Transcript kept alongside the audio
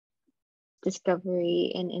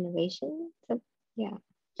discovery and innovation. So yeah,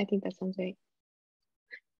 I think that sounds right.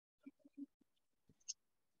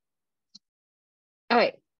 All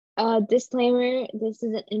right. Disclaimer, this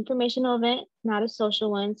is an informational event, not a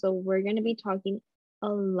social one. So we're going to be talking a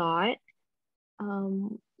lot.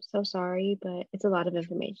 So sorry, but it's a lot of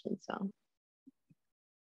information. So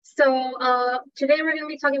today we're going to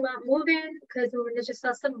be talking about moving because moving is just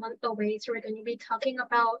less than a month away. So we're going to be talking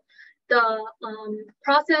about the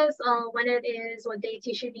process, when it is, what dates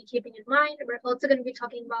you should be keeping in mind. We're also going to be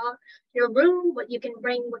talking about your room, what you can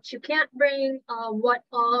bring, what you can't bring, what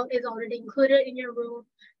all is already included in your room,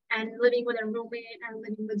 and living with a roommate and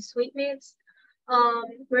living with suite mates.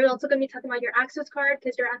 We're also going to be talking about your access card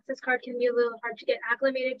because your access card can be a little hard to get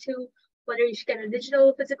acclimated to, whether you should get a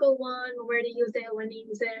digital, physical one, where to use it, when to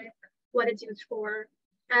use it, what it's used for.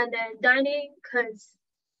 And then dining, because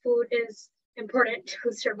food is important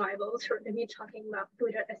to survival. So we're going to be talking about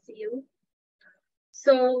food at SCU.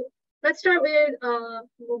 So let's start with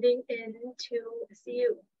moving into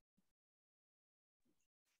SCU.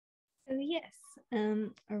 So yes,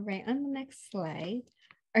 all right, on the next slide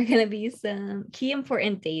are going to be some key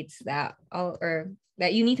important dates that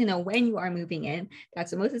that you need to know when you are moving in.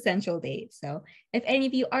 That's the most essential date. So if any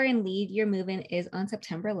of you are in lead, your move-in is on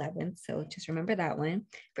September 11th. So just remember that one.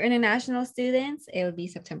 For international students, it would be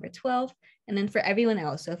September 12th. And then for everyone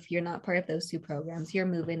else, so if you're not part of those two programs, your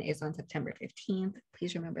move-in is on September 15th.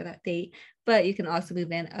 Please remember that date. But you can also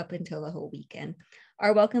move in up until the whole weekend.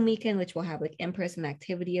 Our welcome weekend, which will have like in-person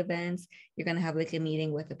activity events. You're going to have like a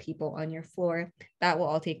meeting with the people on your floor. That will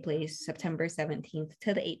all take place September 17th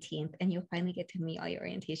to the 18th. And you'll finally get to meet all your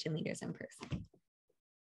orientation leaders in person.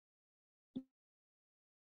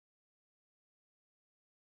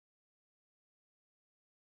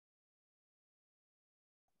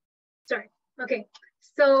 Sorry. Okay.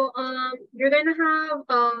 So you're gonna have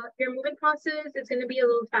your moving process is gonna be a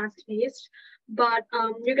little fast paced, but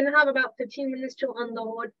you're gonna have about 15 minutes to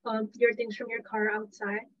unload your things from your car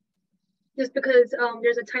outside. Just because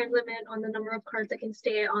there's a time limit on the number of cars that can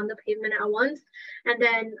stay on the pavement at once. And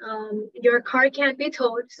then your car can't be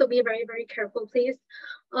towed, so be very, very careful, please.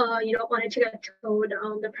 You don't want it to get towed.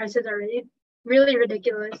 The prices are really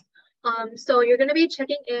ridiculous. So you're going to be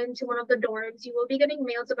checking into one of the dorms. You will be getting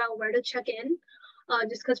mails about where to check in,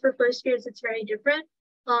 just because for first years it's very different.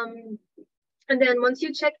 And then once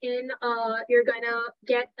you check in, you're going to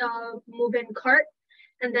get a move-in cart.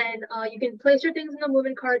 And then you can place your things in the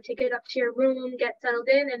move-in cart, take it up to your room, get settled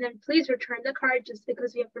in, and then please return the cart just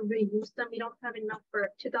because we have to reuse them. We don't have enough for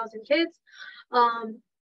 2,000 kids.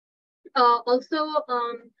 Also,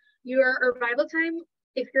 your arrival time,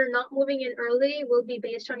 if you're not moving in early, will be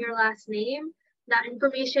based on your last name. That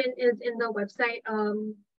information is in the website.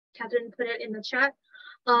 Catherine put it in the chat.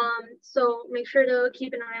 So make sure to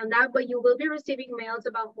keep an eye on that, but you will be receiving mails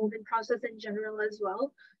about move-in process in general as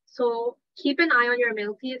well. So keep an eye on your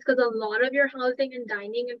mail, please, because a lot of your housing and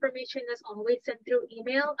dining information is always sent through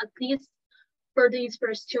email, at least for these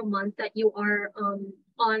first 2 months that you are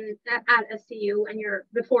at SCU and you're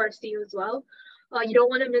before SCU as well. You don't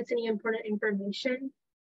want to miss any important information.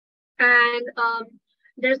 And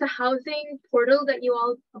there's a housing portal that you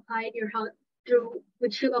all applied your house through,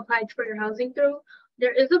 which you applied for your housing through.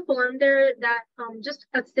 There is a form there that just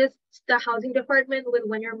assists the housing department with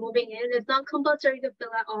when you're moving in. It's not compulsory to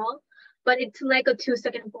fill at all, but it's like a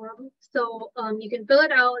 2-second form. So you can fill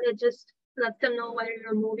it out. It just lets them know whether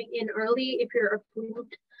you're moving in early, if you're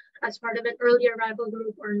approved as part of an early arrival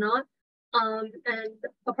group or not. And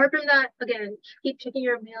apart from that, again, keep checking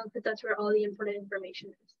your mail because that's where all the important information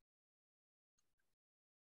is.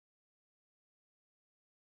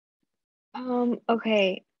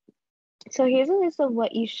 Okay. So here's a list of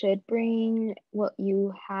what you should bring, what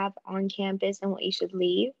you have on campus, and what you should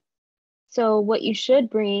leave. So what you should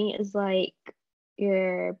bring is like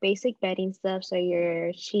your basic bedding stuff, so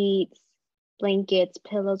your sheets, blankets,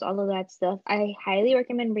 pillows, all of that stuff. I highly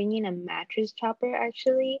recommend bringing a mattress topper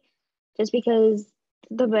actually, just because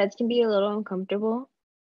the beds can be a little uncomfortable.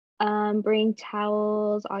 Bring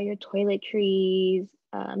towels, all your toiletries,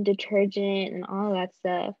 detergent, and all of that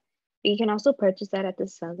stuff. You can also purchase that at the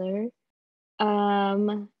seller.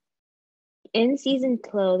 In-season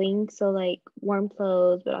clothing, so like warm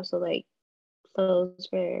clothes, but also like clothes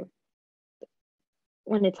for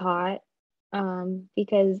when it's hot.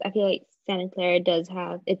 Because I feel like Santa Clara does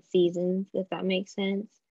have its seasons, if that makes sense.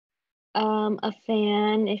 A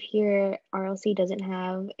fan if your RLC doesn't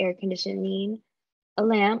have air conditioning. A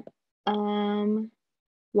lamp.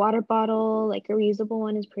 Water bottle, like a reusable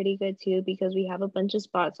one, is pretty good too because we have a bunch of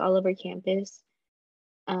spots all over campus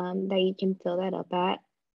that you can fill that up at.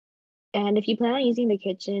 And if you plan on using the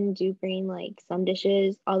kitchen, do bring like some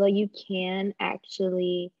dishes, although you can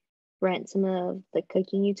actually rent some of the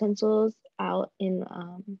cooking utensils out in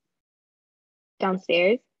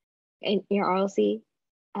downstairs in your RLC.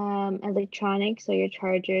 Electronics, so your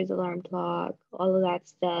chargers, alarm clock, all of that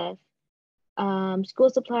stuff. School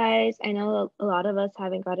supplies, I know a lot of us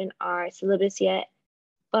haven't gotten our syllabus yet,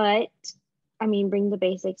 but I mean, bring the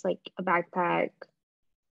basics like a backpack,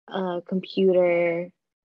 a computer.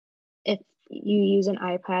 If you use an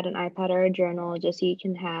iPad or a journal, just so you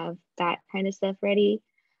can have that kind of stuff ready.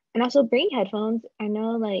 And also bring headphones. I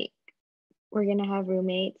know like we're gonna have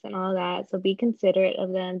roommates and all that, so be considerate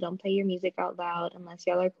of them. Don't play your music out loud unless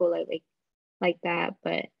y'all are cool like that,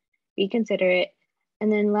 but be considerate.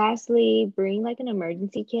 And then lastly, bring like an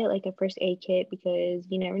emergency kit, like a first aid kit, because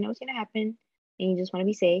you never know what's gonna happen and you just want to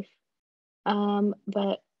be safe.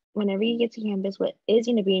 But whenever you get to campus, what is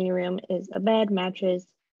gonna be in your room is a bed, mattress,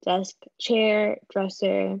 desk, chair,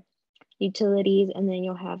 dresser, utilities, and then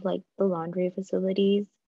you'll have like the laundry facilities.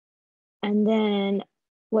 And then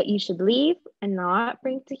what you should leave and not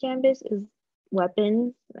bring to campus is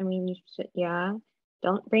weapons. I mean, you should, yeah,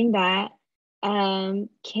 don't bring that.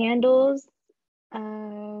 Candles,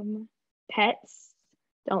 pets.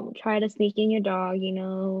 Don't try to sneak in your dog, you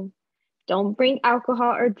know. Don't bring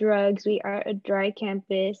alcohol or drugs. We are a dry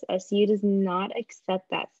campus. SCU does not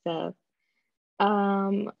accept that stuff.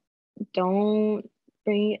 Um, don't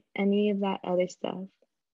bring any of that other stuff.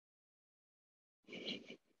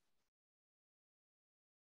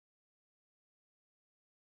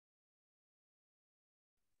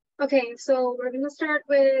 Okay, so we're gonna start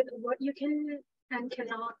with what you can and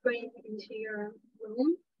cannot bring into your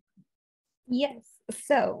room. Yes.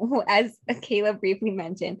 So, as Kayla briefly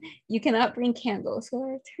mentioned, you cannot bring candles. So,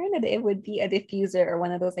 our alternative would be a diffuser or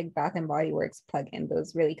one of those like Bath and Body Works plug-in.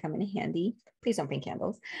 Those really come in handy. Please don't bring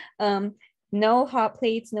candles. No hot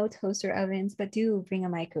plates, no toaster ovens, but do bring a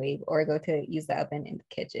microwave or go to use the oven in the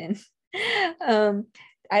kitchen. um,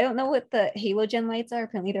 I don't know what the halogen lights are.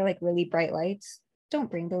 Apparently, they're like really bright lights. Don't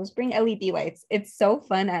bring those. Bring LED lights. It's so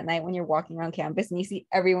fun at night when you're walking around campus and you see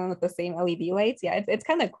everyone with the same LED lights. Yeah, it's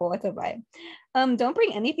kind of cool. It's a vibe. Don't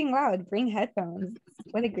bring anything loud. Bring headphones.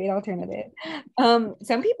 What a great alternative.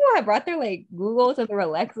 Some people have brought their like Googles or their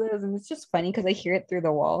Alexas, and it's just funny because I hear it through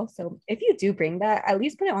the wall. So if you do bring that, at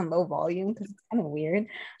least put it on low volume because it's kind of weird.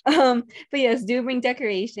 But yes, do bring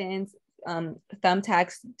decorations.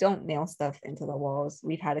 Thumbtacks. Don't nail stuff into the walls.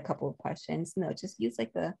 We've had a couple of questions. No, just use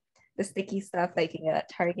like the sticky stuff that you can get at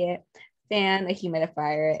Target. Fan, a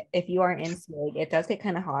humidifier. If you are in SWIG, it does get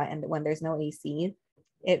kind of hot, and when there's no AC,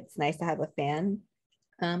 it's nice to have a fan.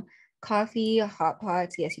 Coffee, hot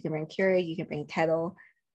pots. Yes, you can bring Keurig, you can bring kettle.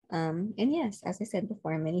 And yes, as I said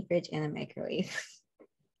before, a mini fridge and a microwave.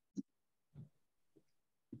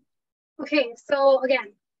 Okay, so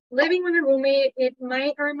again, living with a roommate, it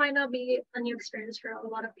might or might not be a new experience for a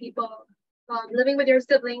lot of people. Living with your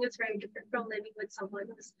sibling is very different from living with someone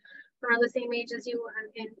who's around the same age as you and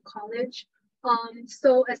in college.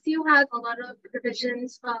 So SCU has a lot of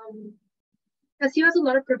provisions. SCU has a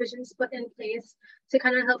lot of provisions put in place to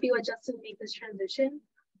kind of help you adjust and make this transition.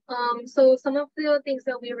 So some of the things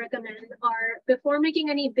that we recommend are before making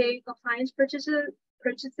any big appliance purchases,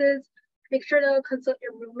 make sure to consult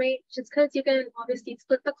your roommate just because you can obviously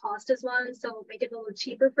split the cost as one, so make it a little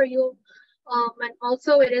cheaper for you. And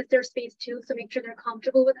also it is their space too, so make sure they're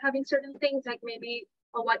comfortable with having certain things like maybe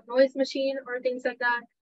a white noise machine or things like that.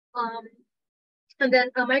 And then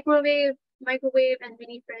a microwave and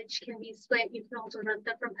mini fridge can be split. You can also rent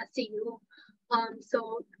them from SCU.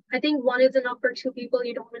 So I think one is enough for two people.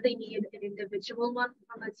 You don't really need an individual one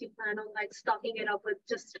unless you plan on like stocking it up with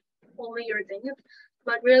just only your things.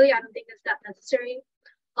 But really, I don't think it's that necessary.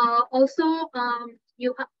 Also,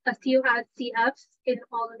 SCU has CFs in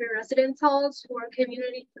all of your residence halls who are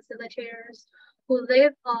community facilitators who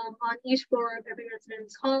live on each floor of every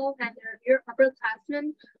residence hall, and they're your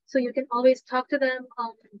upperclassmen. So you can always talk to them,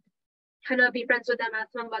 kind of be friends with them,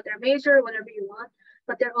 ask them about their major, whatever you want.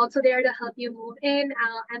 But they're also there to help you move in,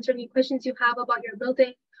 answer any questions you have about your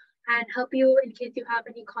building, and help you in case you have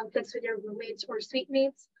any conflicts with your roommates or suite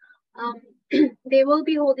mates. They will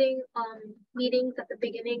be holding meetings at the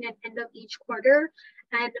beginning and end of each quarter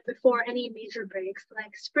and before any major breaks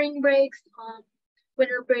like spring breaks,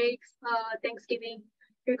 winter breaks, Thanksgiving.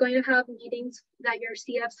 You're going to have meetings that your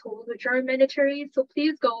CFs hold, which are mandatory. So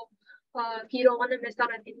please go if you don't want to miss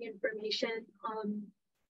out on any information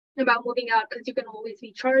about moving out, because you can always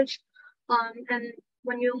be charged. And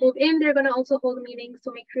when you move in, they're going to also hold meetings,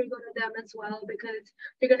 so make sure you go to them as well, because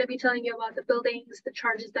they're going to be telling you about the buildings, the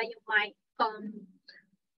charges that you might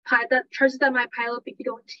charges that might pile up if you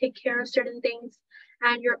don't take care of certain things.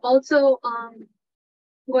 And you're also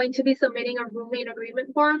going to be submitting a roommate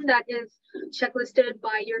agreement form that is checklisted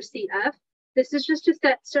by your CF. This is just to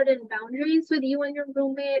set certain boundaries with you and your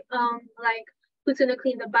roommate, like who's going to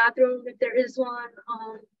clean the bathroom if there is one,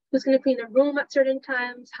 who's going to clean the room at certain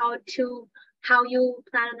times, how you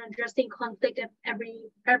plan on addressing conflict if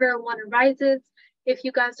ever one arises. If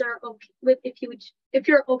you guys are okay with, if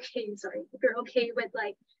you're okay with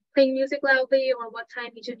like playing music loudly, or what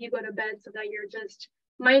time each of you go to bed, so that you're just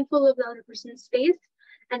mindful of the other person's space.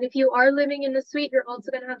 And if you are living in a suite, you're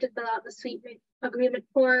also going to have to fill out the suite agreement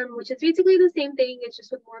form, which is basically the same thing. It's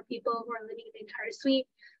just with more people who are living in the entire suite,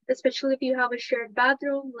 especially if you have a shared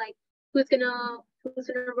bathroom, like who's gonna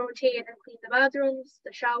rotate and clean the bathrooms,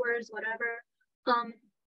 the showers, whatever.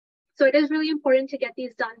 So it is really important to get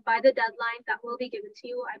these done by the deadline that will be given to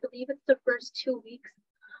you. I believe it's the first 2 weeks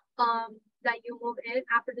that you move in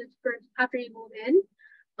after you move in.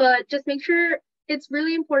 But just make sure, it's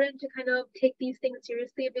really important to kind of take these things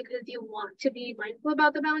seriously, because you want to be mindful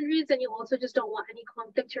about the boundaries, and you also just don't want any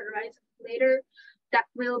conflict to arise later that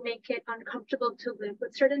will make it uncomfortable to live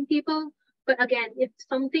with certain people. But again, if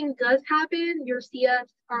something does happen, your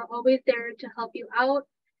CFs are always there to help you out.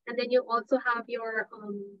 And then you also have your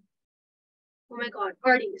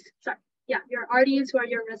RDs. Sorry. Yeah, your RDs, who are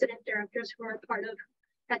your resident directors, who are part of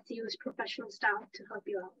SCU's professional staff to help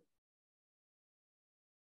you out.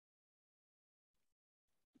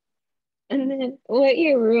 And then what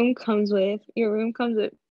your room comes with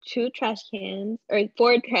 2 trash cans, or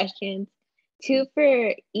 4 trash cans, 2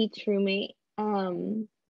 for each roommate. One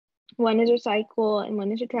is recycle and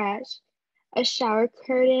one is your trash. A shower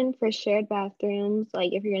curtain for shared bathrooms,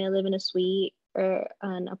 like if you're gonna live in a suite or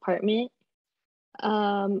an apartment.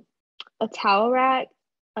 A towel rack,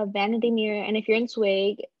 a vanity mirror, and if you're in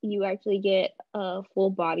Swig, you actually get a full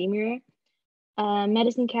body mirror, a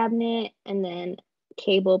medicine cabinet, and then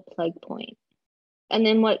cable plug point. And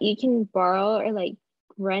then what you can borrow or like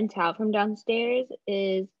rent out from downstairs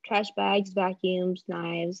is trash bags, vacuums,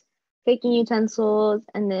 knives, cooking utensils,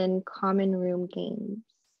 and then common room games.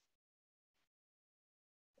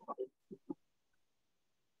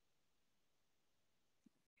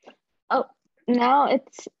 Oh, now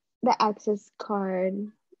it's the access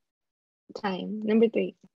card time. Number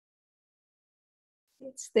 3.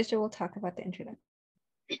 Stitcher will talk about the introduction.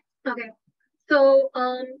 Okay. So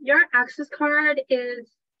your access card is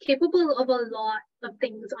capable of a lot of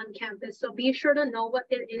things on campus. So be sure to know what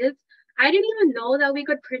it is. I didn't even know that we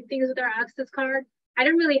could print things with our access card. I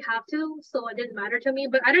didn't really have to, so it didn't matter to me,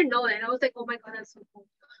 but I didn't know it. I was like, oh my God, that's so cool.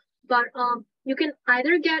 But you can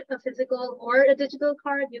either get a physical or a digital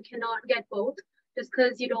card. You cannot get both, just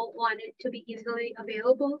because you don't want it to be easily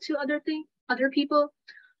available to other people.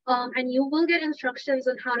 And you will get instructions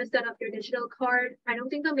on how to set up your digital card. I don't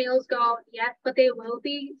think the mails go out yet, but they will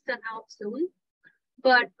be sent out soon.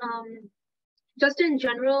 But just in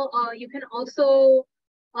general, you can also,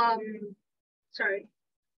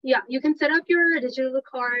 you can set up your digital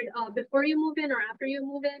card before you move in or after you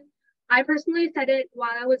move in. I personally set it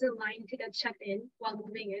while I was in line to get checked in while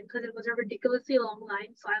moving in, because it was a ridiculously long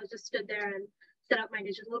line. So I just stood there and set up my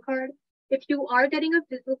digital card. If you are getting a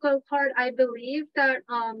physical card, I believe that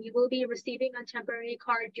you will be receiving a temporary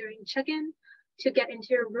card during check-in to get into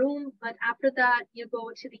your room. But after that, you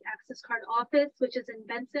go to the access card office, which is in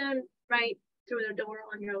Benson, right through the door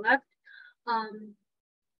on your left. And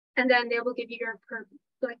then they will give you your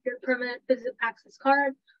permanent visit access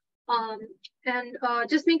card. And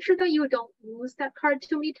just make sure that you don't lose that card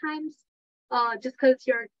too many times, just because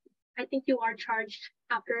I think you are charged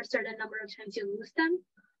after a certain number of times you lose them.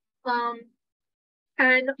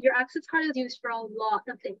 And your access card is used for a lot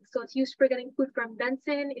of things. So it's used for getting food from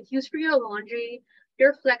Benson. It's used for your laundry,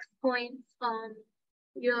 your flex points,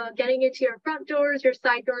 you're getting into your front doors, your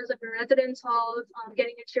side doors of your residence halls,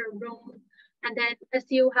 getting into your room. And then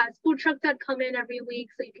SCU has food trucks that come in every week,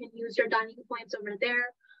 so you can use your dining points over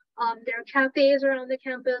there. There are cafes around the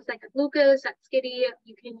campus, like at Lucas, at Skitty.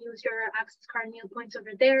 You can use your access card meal points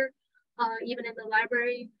over there, even in the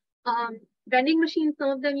library. Vending machines, some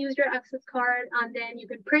of them use your access card, and then you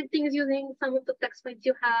can print things using some of the flex points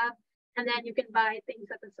you have, and then you can buy things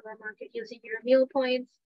at the supermarket using your meal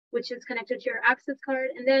points, which is connected to your access card.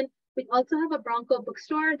 And then we also have a Bronco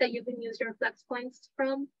bookstore that you can use your flex points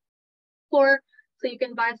for, so you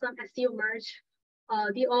can buy some SCU merch.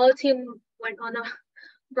 The all team went on a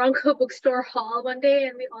Bronco bookstore haul one day,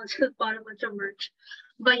 and we all just bought a bunch of merch.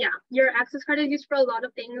 But yeah, your access card is used for a lot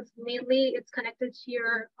of things. Mainly, it's connected to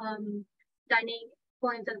your dining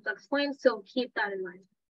points and flex points, so keep that in mind.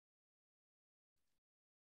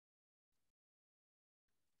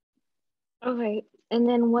 Okay. And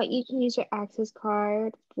then what you can use your access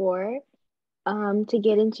card for, to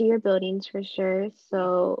get into your buildings for sure.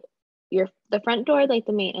 So the front door, like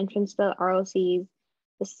the main entrance to the ROCs,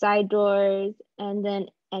 the side doors, and then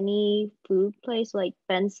any food place like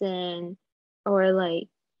Benson or like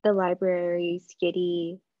the library,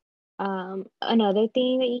 Skitty. Another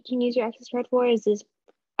thing that you can use your access card for is this.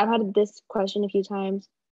 I've had this question a few times.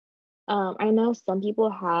 I know some people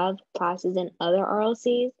have classes in other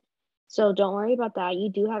RLCs, so don't worry about that. You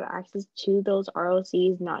do have access to those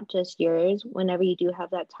RLCs, not just yours, whenever you do have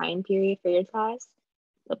that time period for your class.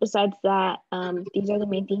 But besides that, these are the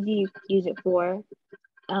main things you use it for.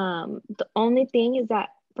 The only thing is that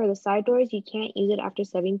for the side doors, you can't use it after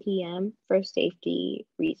 7 p.m. for safety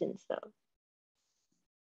reasons, though.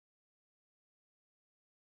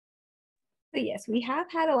 So yes, we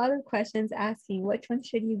have had a lot of questions asking which one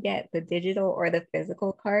should you get, the digital or the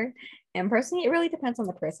physical card. And personally, it really depends on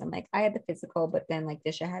the person. Like I had the physical, but then like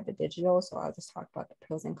Disha had the digital. So I'll just talk about the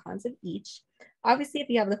pros and cons of each. Obviously, if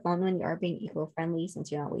you have the phone one, you are being eco-friendly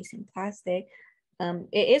since you're not wasting plastic.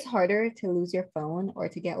 It is harder to lose your phone or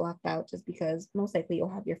to get locked out just because most likely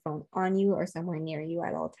you'll have your phone on you or somewhere near you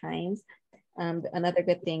at all times. Another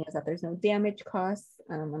good thing is that there's no damage costs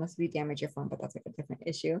unless you damage your phone, but that's like a different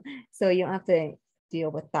issue. So you don't have to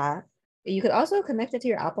deal with that. You could also connect it to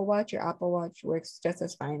your Apple Watch. Your Apple Watch works just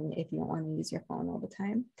as fine if you don't want to use your phone all the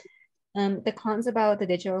time. The cons about the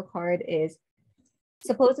digital card is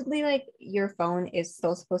supposedly like your phone is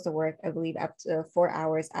still supposed to work, I believe, up to 4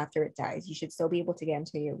 hours after it dies. You should still be able to get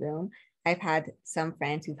into your room. I've had some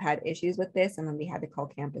friends who've had issues with this, and then they had to call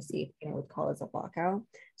campus see if it would call as a lockout.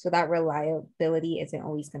 So that reliability isn't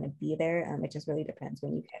always going to be there. It just really depends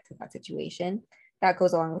when you get to that situation. That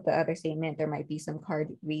goes along with the other statement. There might be some card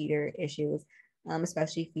reader issues,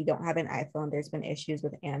 especially if you don't have an iPhone. There's been issues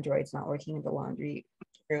with Androids not working in the laundry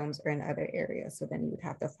rooms or in other areas. So then you would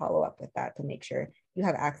have to follow up with that to make sure you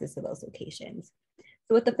have access to those locations.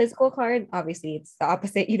 So with the physical card, obviously it's the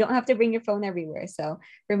opposite. You don't have to bring your phone everywhere. So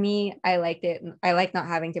for me, I liked it. I like not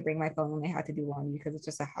having to bring my phone when I had to do laundry because it's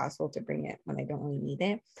just a hassle to bring it when I don't really need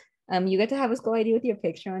it. You get to have a school ID with your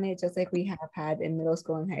picture on it, just like we have had in middle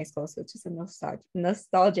school and high school. So it's just a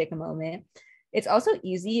nostalgic moment. It's also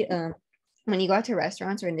easy when you go out to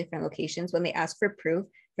restaurants or in different locations, when they ask for proof,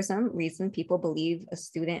 for some reason, people believe a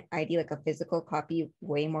student ID, like a physical copy,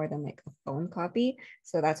 way more than like a phone copy.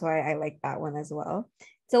 So that's why I like that one as well.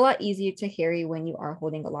 It's a lot easier to carry when you are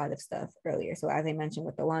holding a lot of stuff earlier. So as I mentioned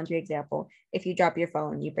with the laundry example, if you drop your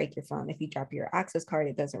phone, you break your phone. If you drop your access card,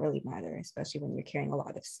 it doesn't really matter, especially when you're carrying a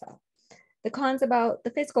lot of stuff. The cons about the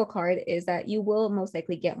physical card is that you will most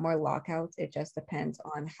likely get more lockouts. It just depends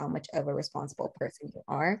on how much of a responsible person you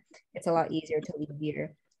are. It's a lot easier to leave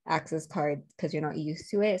your access card because you're not used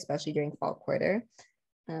to it, especially during fall quarter.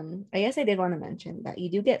 I guess I did want to mention that you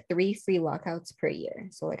do get 3 free lockouts per year.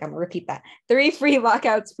 So like I'm gonna repeat that, 3 free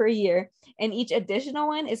lockouts per year. And each additional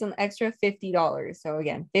one is an extra $50. So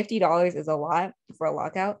again, $50 is a lot for a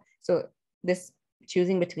lockout. So this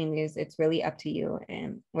choosing between these, it's really up to you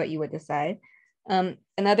and what you would decide.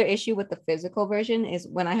 Another issue with the physical version is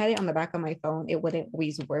when I had it on the back of my phone, it wouldn't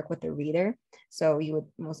always work with the reader. So you would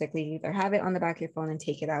most likely either have it on the back of your phone and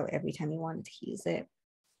take it out every time you wanted to use it.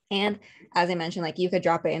 And as I mentioned, like you could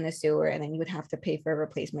drop it in the sewer and then you would have to pay for a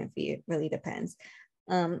replacement fee. It really depends.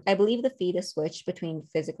 I believe the fee to switch between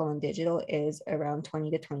physical and digital is around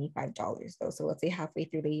 $20 to $25 though. So let's say halfway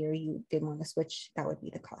through the year you did want to switch, that would be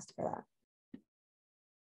the cost for that.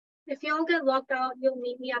 If y'all get locked out, you'll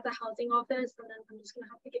meet me at the housing office, and then I'm just gonna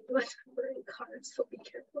have to give you a temporary card, so be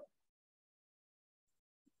careful.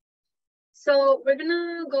 So we're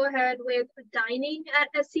gonna go ahead with dining at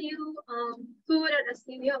SCU. Food at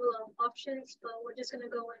SCU, we have a lot of options, but we're just gonna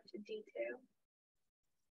go into detail.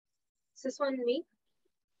 Is this one me?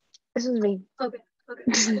 This is me. Okay,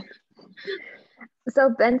 okay. So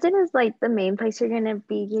Benson is like the main place you're gonna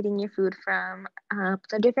be getting your food from.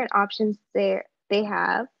 The different options there they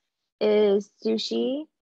have is sushi.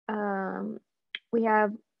 We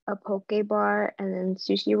have a poke bar and then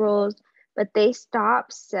sushi rolls, but they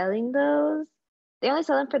stopped selling those. They only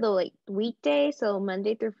sell them for the like weekday, so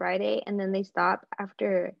Monday through Friday, and then they stop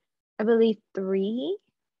after I believe 3,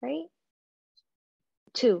 right?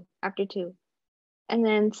 2, after 2. And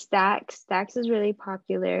then Stacks is really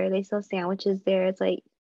popular. They sell sandwiches there. It's like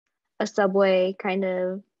a Subway kind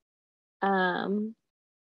of. Um,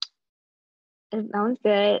 that one's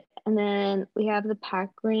good. And then we have the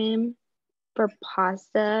Pack Rim for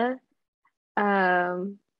pasta.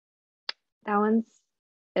 Um, that one's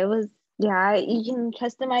it was yeah. You can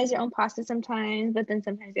customize your own pasta sometimes, but then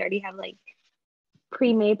sometimes they already have like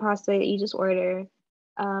pre-made pasta that you just order.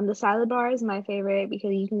 The salad bar is my favorite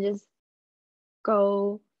because you can just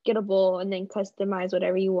go get a bowl and then customize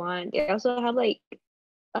whatever you want. They also have like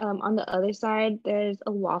on the other side, there's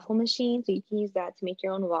a waffle machine, so you can use that to make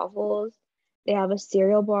your own waffles. They have a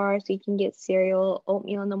cereal bar, so you can get cereal,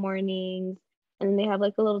 oatmeal in the mornings, and then they have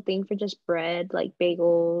like a little thing for just bread, like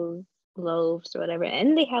bagels, loaves, or whatever.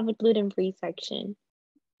 And they have a gluten-free section,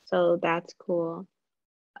 so that's cool.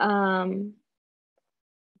 Um,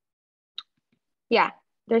 yeah,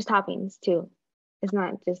 there's toppings too. It's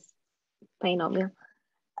not just plain oatmeal.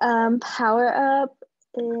 Power Up,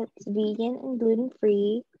 it's vegan and gluten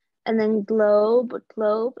free. And then Globe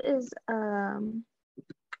is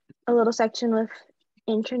a little section with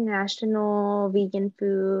international vegan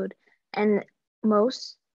food. And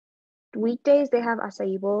most weekdays they have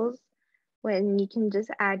acai bowls when you can just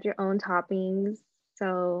add your own toppings.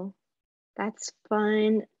 So that's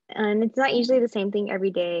fun. And it's not usually the same thing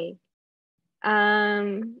every day.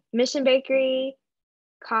 Mission Bakery,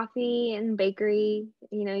 coffee and bakery,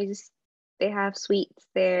 they have sweets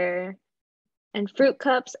there. And fruit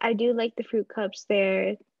cups, I do like the fruit cups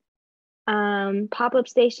there. Pop-up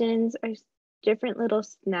stations are different little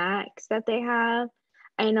snacks that they have.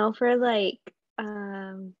 I know for like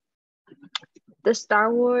the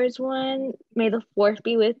Star Wars one, May the Fourth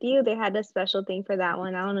be with you. They had a special thing for that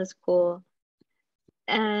one. That one was cool.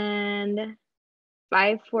 And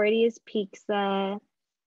 540 is pizza.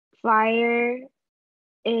 Fire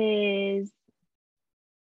is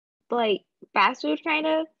like fast food kind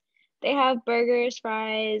of. They have burgers,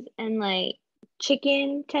 fries, and like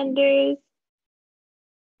chicken tenders.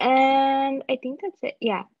 And I think that's it.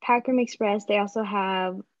 Yeah, Packroom Express. They also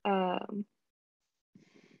have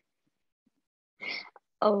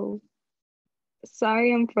oh,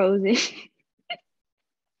 sorry, I'm frozen.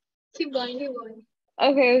 Keep going, keep going.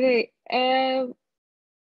 Okay. And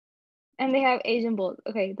they have Asian bowls.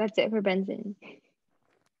 Okay, that's it for Benson.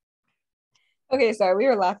 Okay, sorry, we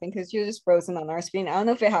were laughing because you were just frozen on our screen. I don't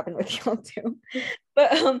know if it happened with y'all too.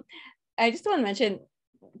 But I just want to mention,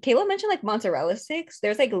 Kayla mentioned like mozzarella sticks.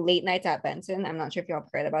 There's like late nights at Benson. I'm not sure if y'all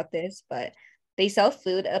heard about this, but they sell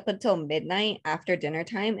food up until midnight after dinner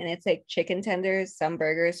time, and it's like chicken tenders, some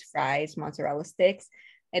burgers, fries, mozzarella sticks.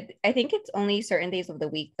 I think it's only certain days of the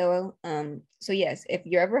week though. So yes, if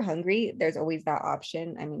you're ever hungry, there's always that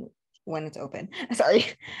option. I mean, when it's open. Sorry.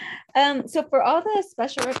 So for all the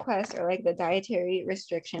special requests or like the dietary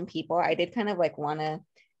restriction people, I did kind of like want to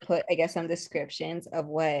put, I guess, some descriptions of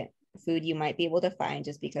what food you might be able to find,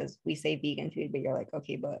 just because we say vegan food, but you're like,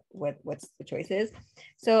 okay, but what's the choices?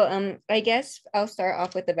 So I guess I'll start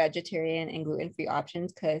off with the vegetarian and gluten-free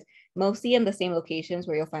options, because mostly in the same locations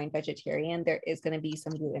where you'll find vegetarian, there is going to be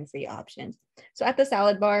some gluten-free options. So at the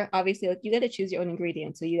salad bar, obviously, like, you get to choose your own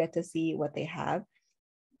ingredients, so you get to see what they have.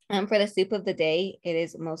 For the soup of the day, it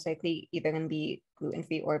is most likely either going to be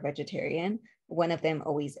gluten-free or vegetarian. One of them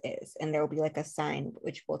always is, and there will be like a sign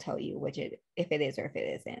which will tell you which it, if it is or if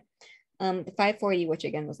it isn't. The 540, which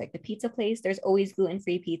again was like the pizza place, there's always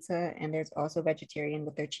gluten-free pizza, and there's also vegetarian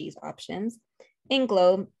with their cheese options. In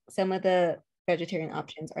Globe, some of the vegetarian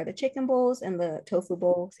options are the chicken bowls and the tofu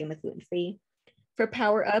bowl, same with gluten-free. For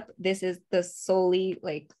Power Up, this is the solely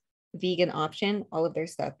like vegan option. All of their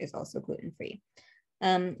stuff is also gluten-free.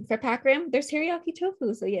 For Packram, there's teriyaki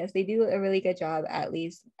tofu. So yes, they do a really good job, at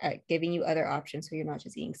least at giving you other options, so you're not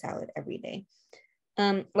just eating salad every day.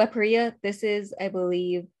 La Paria, this is, I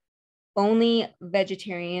believe, only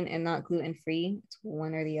vegetarian and not gluten-free. It's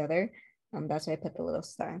one or the other. That's why I put the little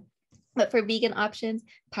star. But for vegan options,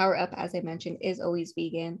 Power Up, as I mentioned, is always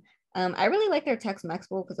vegan. I really like their Tex-Mex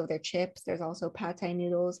bowl because of their chips. There's also pad thai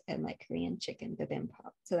noodles and like Korean chicken bibimbap.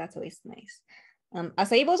 So that's always nice.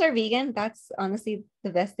 Acai bowls are vegan. That's honestly the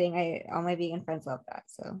best thing. All my vegan friends love that.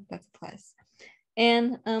 So that's a plus.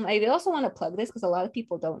 And I also want to plug this because a lot of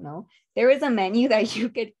people don't know. There is a menu that you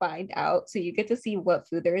could find out. So you get to see what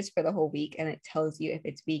food there is for the whole week, and it tells you if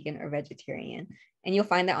it's vegan or vegetarian. And you'll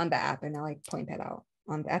find that on the app, and I'll like point that out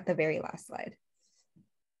at the very last slide.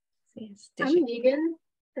 So, yes, I'm vegan,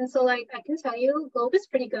 and so like I can tell you, Globe is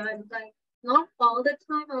pretty good. Like not all the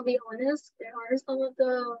time, I'll be honest. There are some of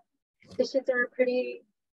the dishes that are pretty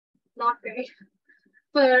not great.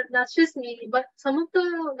 But that's just me. But some of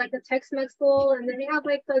the like the Tex-Mex bowl, and then they have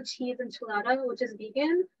like the cheese enchilada, which is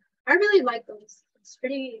vegan. I really like those.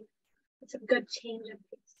 It's a good change of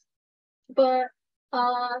pace. But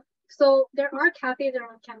so there are cafes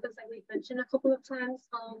around campus that we've mentioned a couple of times.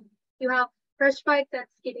 You have Fresh Bite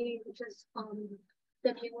that's getting, which is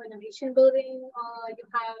the new innovation building. You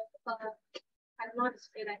have I don't know how to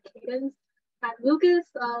say that, Cadence at Lucas,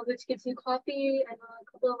 which gives you coffee and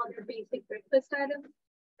a couple of other basic breakfast items.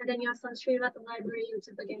 And then you have sunscreen at the library, which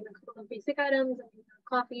is again a couple of basic items, and you have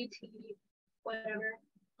coffee, tea, whatever.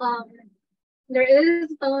 There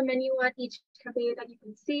is a menu at each cafe that you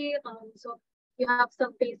can see. So you have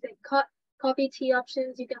some basic coffee, tea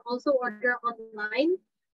options. You can also order online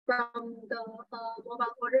from the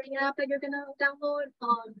mobile ordering app that you're gonna download.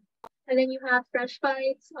 And then you have Fresh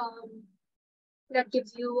Bites that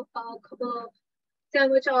gives you a couple of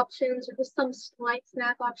sandwich options or just some light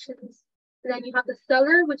snack options. And then you have the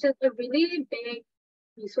cellar, which is a really big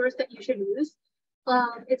resource that you should use.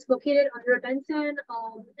 It's located under Benson,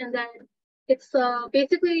 and then it's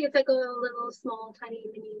basically it's like a little small tiny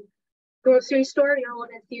mini grocery store, your own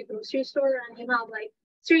SCU grocery store, and you have like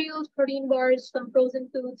cereals, protein bars, some frozen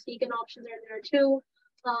foods, vegan options are there too.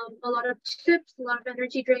 A lot of chips, a lot of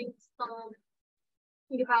energy drinks.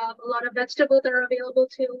 You have a lot of vegetables that are available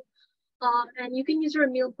too. And you can use your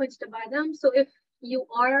meal points to buy them. So if you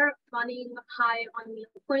are running high on meal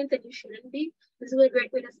points and you shouldn't be, this is a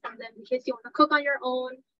great way to spend them in case you want to cook on your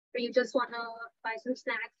own or you just want to buy some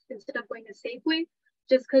snacks instead of going to Safeway.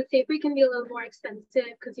 Just because Safeway can be a little more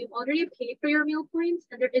expensive because you've already paid for your meal points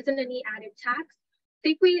and there isn't any added tax.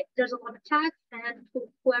 Safeway, there's a lot of tax, and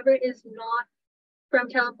whoever is not from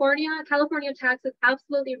California tax is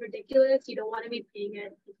absolutely ridiculous. You don't want to be paying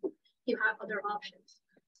it if you have other options.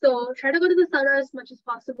 So try to go to the center as much as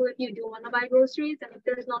possible if you do want to buy groceries, and if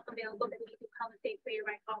there's not available, then you can have a Safeway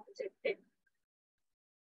right opposite it.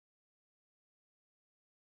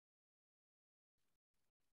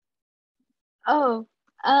 Oh,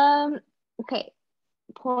 okay.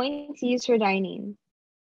 Points used for dining.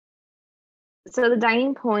 So the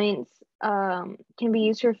dining points can be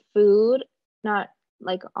used for food, not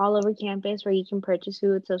like all over campus where you can purchase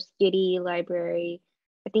food. So Skitty, Library,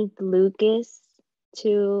 I think Lucas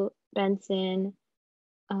to Benson.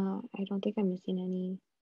 I don't think I'm missing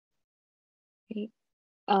any.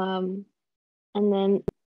 Right? And then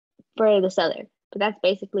for the cellar, but that's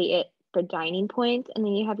basically it for dining points. And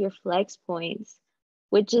then you have your flex points,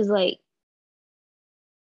 which is like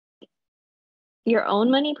your own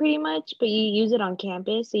money pretty much, but you use it on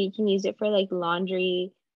campus. So you can use it for like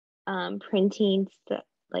laundry, printing stuff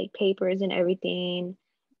like papers and everything.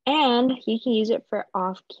 And you can use it for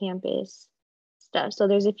off campus stuff. So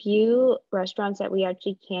there's a few restaurants that we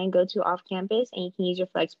actually can go to off campus and you can use your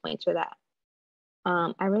flex points for that.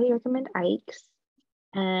 I really recommend Ike's.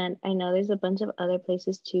 And I know there's a bunch of other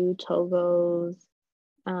places too, Togo's,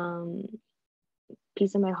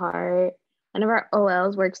 Piece of My Heart. One of our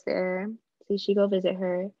OLs works there. So you should go visit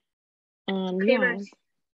her. And Creamers.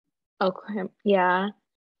 yeah. Oh, yeah.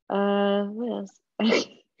 What else?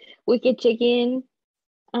 Wicked Chicken.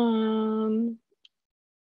 And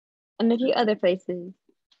a few other places.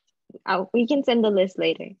 We can send the list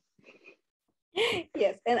later.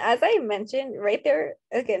 Yes, and as I mentioned right there,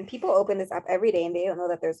 again, people open this app every day and they don't know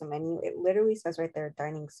that there's a menu. It literally says right there,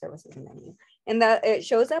 dining services menu, and that it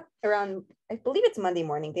shows up around, I believe it's Monday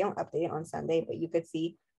morning. They don't update it on Sunday, but you could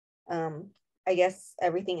see, I guess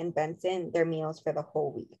everything in Benson, their meals for the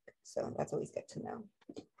whole week. So that's always good to know.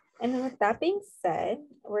 And then with that being said,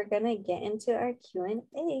 we're gonna get into our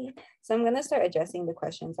Q&A. So I'm gonna start addressing the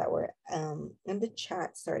questions that were in the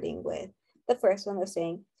chat, starting with the first one was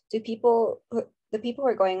saying, the people who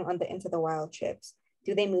are going on the Into the Wild trips,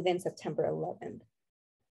 do they move in September 11th?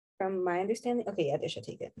 From my understanding, okay, yeah, they should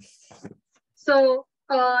take it. So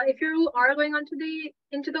if you are going on to the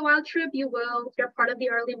Into the Wild trip, you will, if you're part of the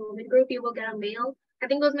early movement group, you will get a mail. I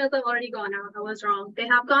think those mails have already gone out. I was wrong. They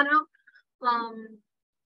have gone out.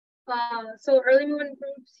 So early movement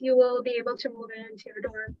groups, you will be able to move into your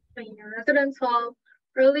dorm in your residence hall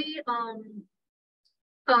early.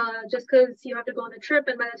 Just because you have to go on a trip,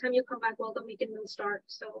 and by the time you come back, well, the weekend will start.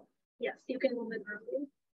 So yes, you can move in early.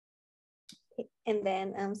 And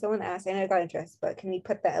then someone asked, I know I got addressed, but can we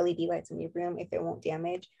put the LED lights in your room if it won't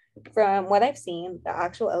damage? From what I've seen, the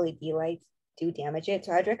actual LED lights do damage it.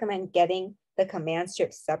 So I'd recommend getting the command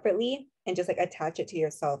strip separately and just like attach it to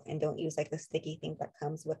yourself and don't use like the sticky thing that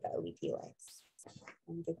comes with the LED lights.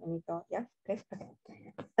 Any thought? Yeah. Okay.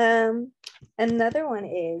 Another one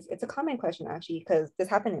is, it's a common question actually, because this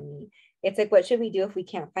happened to me. It's like, what should we do if we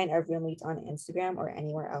can't find our roommates on Instagram or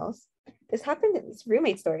anywhere else? This happened, this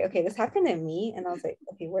roommate story. Okay, this happened to me, and I was like,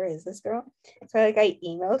 okay, where is this girl? So like I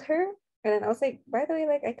emailed her, and then I was like, by the way,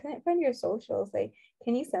 like I couldn't find your socials. Like,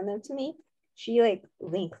 can you send them to me? She like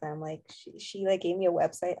linked them, like she like gave me a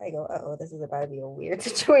website. I go, oh, this is about to be a weird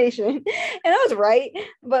situation. And I was right,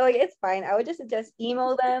 but like it's fine. I would just suggest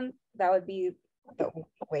email them. That would be the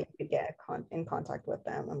way you could get in contact with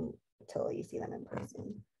them until you see them in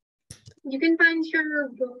person. You can find your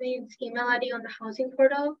roommate's email ID on the housing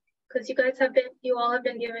portal. because you all have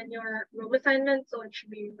been given your room assignment, so it should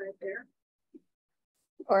be right there.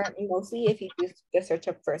 Or mostly if you just search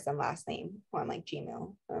up first and last name on like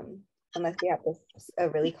Gmail, unless you have a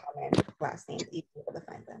really common last name, you can be able to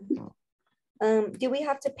find them. Do we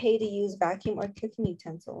have to pay to use vacuum or cooking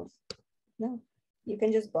utensils? No, you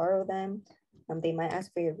can just borrow them. They might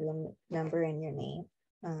ask for your room number and your name.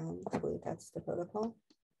 I believe that's the protocol.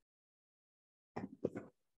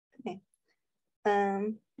 Okay.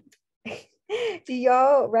 Do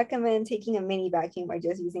y'all recommend taking a mini vacuum or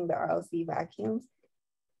just using the RLC vacuums?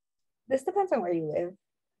 This depends on where you live.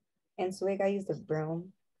 In Swig, I use the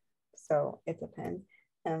broom, so it depends.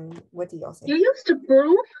 What do y'all say? You used a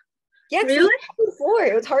broom? Yeah, really? Floor.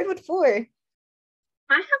 It was hardwood floor.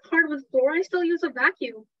 I have hardwood floor. I still use a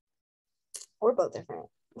vacuum. We're both different.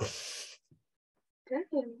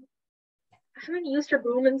 Dang. I haven't used a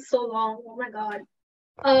broom in so long. Oh my god.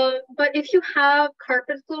 But if you have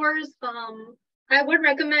carpet floors, I would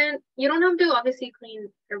recommend, you don't have to obviously clean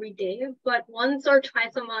every day, but once or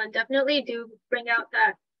twice a month, definitely do bring out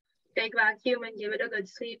that big vacuum and give it a good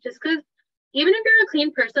sweep. Just because even if you're a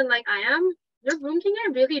clean person like I am, your room can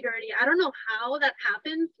get really dirty. I don't know how that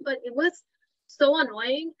happens, but it was so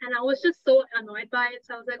annoying, and I was just so annoyed by it.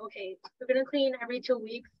 So I was like, okay, we're gonna clean every 2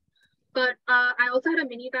 weeks. But I also had a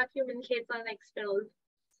mini vacuum in case I like spilled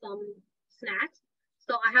some snacks.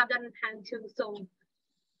 So I have that in hand too. So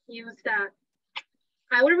use that.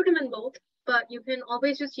 I would recommend both, but you can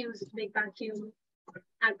always just use big vacuum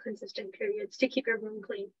at consistent periods to keep your room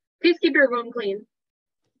clean. Please keep your room clean.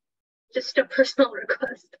 Just a personal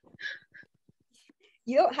request.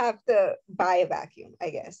 You don't have to buy a vacuum, I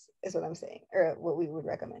guess, is what I'm saying, or what we would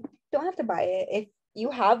recommend. Don't have to buy it. If you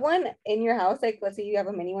have one in your house, like let's say you have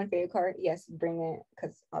a mini one for your car, yes, bring it,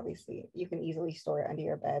 because obviously you can easily store it under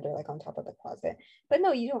your bed or like on top of the closet. But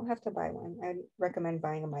no, you don't have to buy one. I'd recommend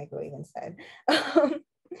buying a microwave instead.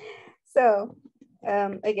 So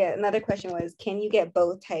again, another question was, can you get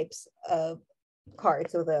both types of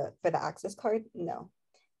cards? So for the access card? No.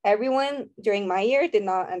 Everyone during my year did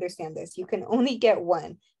not understand this. You can only get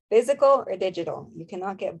one, physical or digital. You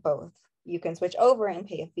cannot get both. You can switch over and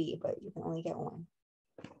pay a fee, but you can only get one.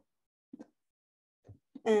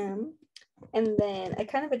 And then I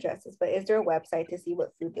kind of addressed this, but is there a website to see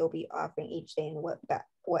what food they'll be offering each day and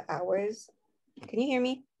what hours? Can you hear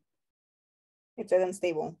me? It says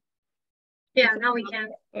unstable. Yeah, now we can.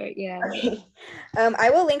 Yeah. Okay. I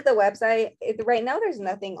will link the website. Right now there's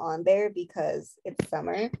nothing on there because it's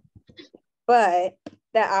summer, but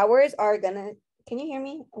the hours are gonna, can you hear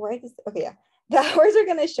me? Why is this? Okay, yeah. The hours are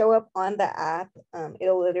gonna show up on the app.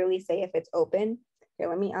 It'll literally say if it's open.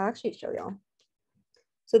 Here, I'll actually show y'all.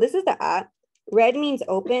 So this is the app. Red means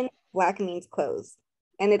open, black means closed.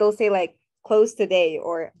 And it'll say like close today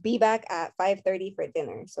or be back at 5:30 for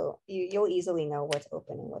dinner. So you'll easily know what's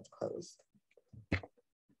open and what's closed.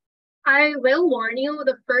 I will warn you,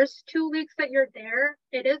 the first 2 weeks that you're there,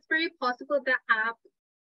 it is very possible the app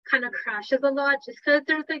kind of crashes a lot just because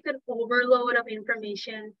there's like an overload of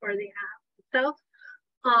information for the app itself.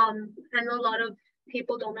 And a lot of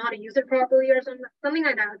people don't know how to use it properly or something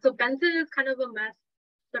like that. So Benson is kind of a mess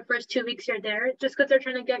the first 2 weeks you're there, just because they're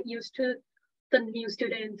trying to get used to the new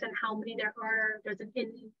students and how many there are. There's an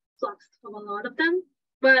influx of a lot of them,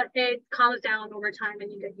 but it calms down over time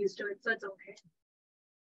and you get used to it, so it's okay.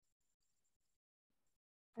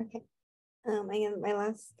 Okay. And my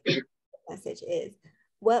last message is,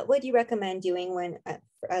 what would you recommend doing when at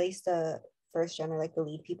least the first gen or like the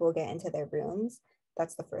lead people get into their rooms?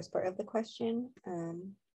 That's the first part of the question.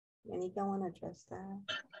 Any of y'all want to address that?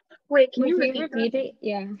 Wait, can you repeat it?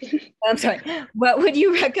 Yeah. I'm sorry. What would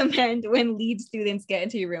you recommend when lead students get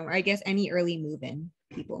into your room, or I guess any early move-in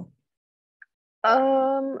people?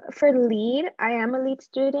 For lead, I am a lead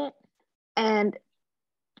student, and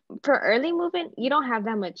for early move-in, you don't have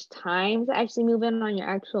that much time to actually move in on your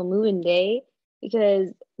actual move-in day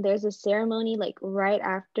because there's a ceremony like right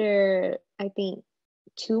after, I think,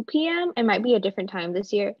 2 p.m. It might be a different time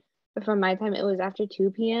this year, but for my time, it was after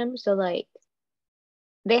 2 p.m. So like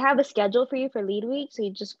they have a schedule for you for lead week, so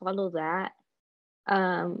you just follow that.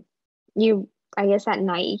 I guess at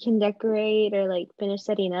night you can decorate or like finish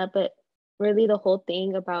setting up, but really the whole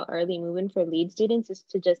thing about early move-in for lead students is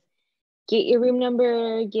to just get your room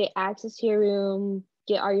number, get access to your room,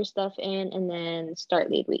 get all your stuff in, and then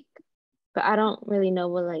start lead week. But I don't really know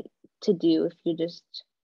what like to do if you're just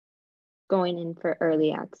going in for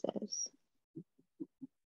early access.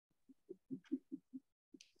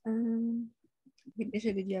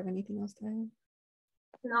 Bishop, did you have anything else to add?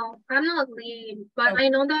 No, I'm not lead, but I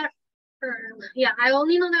know that, I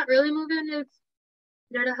only know that early move-in is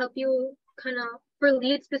there to help you kind of for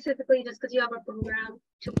lead specifically just because you have a program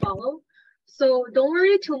to follow. So don't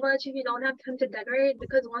worry too much if you don't have time to decorate,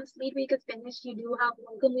 because once lead week is finished, you do have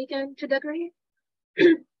welcome weekend to decorate.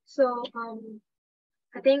 So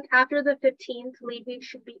I think after the 15th, lead week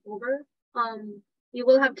should be over. You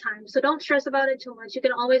will have time, so don't stress about it too much. You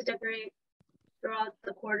can always decorate throughout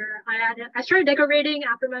the quarter. I started decorating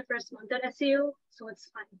after my first month at SCU, so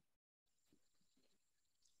it's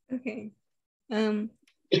fine. Okay.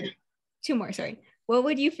 Two more, sorry. What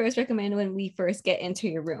would you first recommend when we first get into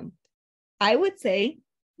your room? I would say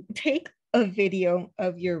take a video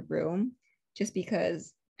of your room, just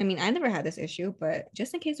because, I mean, I never had this issue, but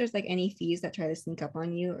just in case there's like any thieves that try to sneak up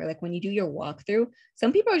on you, or like when you do your walkthrough,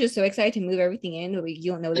 some people are just so excited to move everything in, but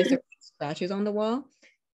you don't notice there are scratches on the wall.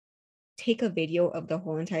 Take a video of the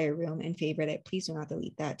whole entire room and favorite it. Please do not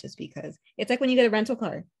delete that, just because it's like when you get a rental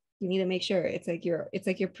car, you need to make sure it's like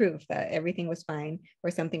your proof that everything was fine or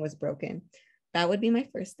something was broken. That would be my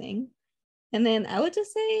first thing. And then I would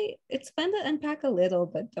just say it's fun to unpack a little,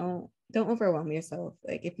 but don't overwhelm yourself.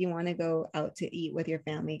 Like if you want to go out to eat with your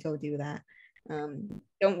family, go do that.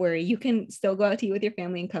 Don't worry, you can still go out to eat with your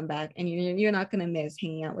family and come back, and you're not gonna miss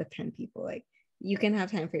hanging out with 10 people. Like you can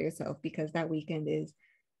have time for yourself, because that weekend is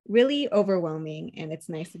really overwhelming, and it's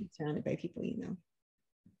nice to be surrounded by people you know.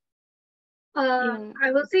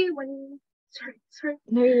 I will say sorry.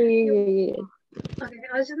 No, you're Okay,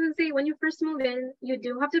 I was just gonna say, when you first move in, you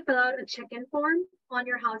do have to fill out a check-in form on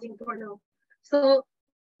your housing portal. So,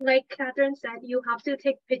 like Catherine said, you have to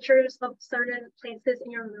take pictures of certain places in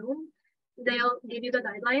your room. They'll give you the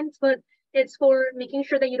guidelines, but it's for making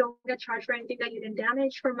sure that you don't get charged for anything that you didn't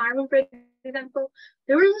damage. For my room, for example,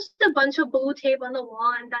 there was just a bunch of blue tape on the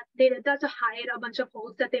wall, and that they did that to hide a bunch of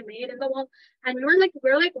holes that they made in the wall. And we're like,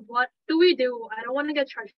 what do we do? I don't want to get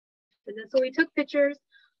charged for this. So we took pictures.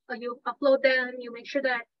 You upload them. You make sure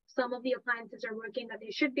that some of the appliances are working that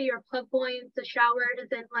they should be. Your plug points, the shower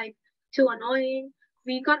isn't like too annoying.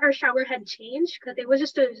 We got our shower head changed because it was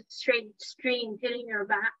just a straight string hitting your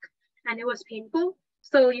back, and it was painful.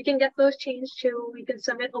 So you can get those changed too. We can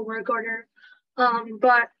submit a work order.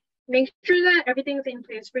 But make sure that everything's in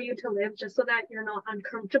place for you to live, just so that you're not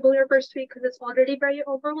uncomfortable your first week, because it's already very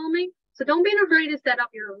overwhelming. So don't be in a hurry to set up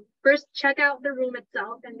your room. First, check out the room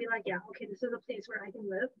itself and be like, yeah, okay, this is a place where I can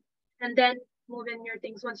live. And then move in your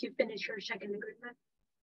things once you finish your check-in agreement.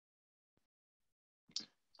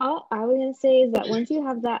 All I was gonna say is that once you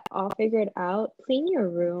have that all figured out, clean your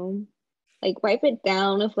room. Like wipe it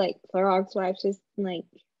down with like Clorox wipes, just like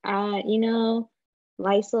Lysol.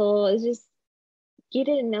 It's just, you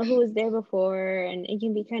didn't know who was there before, and it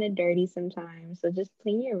can be kind of dirty sometimes. So just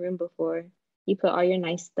clean your room before you put all your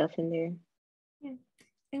nice stuff in there. Yeah.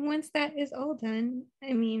 And once that is all done,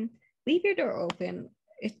 I mean, leave your door open.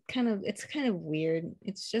 It's kind of weird.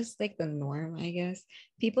 It's just like the norm, I guess.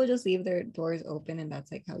 People just leave their doors open, and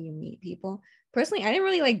that's like how you meet people. Personally, I didn't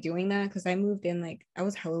really like doing that, because I moved in, like I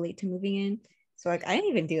was hella late to moving in. So like I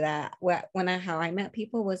didn't even do that. How I met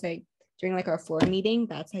people was like during like our floor meeting.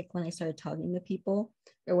 That's like when I started talking to people,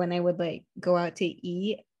 or when I would like go out to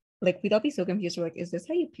eat. Like we'd all be so confused. We're like, is this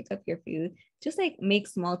how you pick up your food? Just like make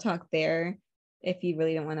small talk there if you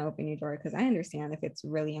really don't want to open your door, because I understand if it's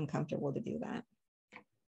really uncomfortable to do that.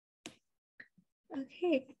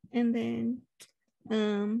 Okay, and then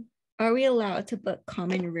are we allowed to book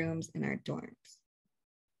common rooms in our dorms?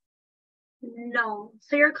 No.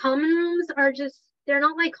 So your common rooms are they're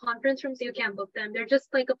not like conference rooms, so you can't book them. They're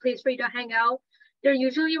just like a place for you to hang out. They're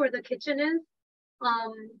usually where the kitchen is.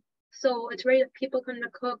 So it's where people come to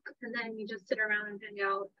cook, and then you just sit around and hang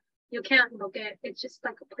out. You can't book it. It's just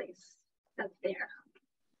like a place that's there.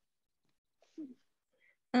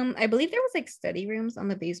 I believe there was like study rooms on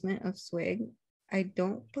the basement of Swig. I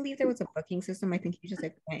don't believe there was a booking system. I think you just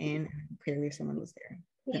like went in and clearly someone was there.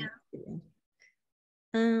 Yeah.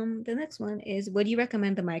 The next one is, would you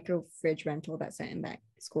recommend the micro fridge rental that's sent in that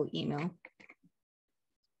school email?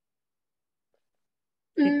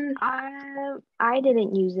 I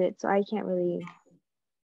didn't use it, so I can't really.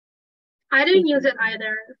 I didn't use it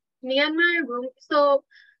either. Me and my room. So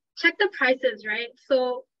check the prices, right?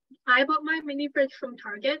 So I bought my mini fridge from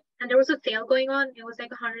Target, and there was a sale going on. It was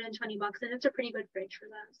like $120, and it's a pretty good fridge for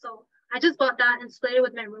them. So I just bought that and split it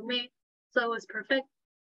with my roommate, so it was perfect.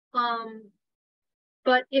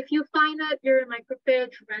 But if you find that your micro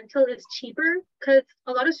fridge rental is cheaper, because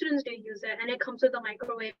a lot of students do use it, and it comes with a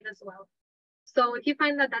microwave as well. So if you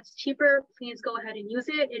find that that's cheaper, please go ahead and use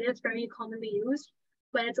it. It is very commonly used,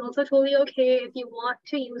 but it's also totally okay if you want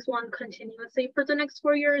to use one continuously for the next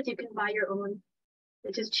 4 years. You can buy your own,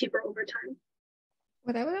 which is cheaper over time.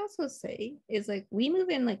 What I would also say is like we move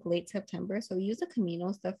in like late September, so we use the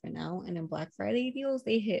Camino stuff for now, and then Black Friday deals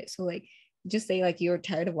they hit. So like just say like you're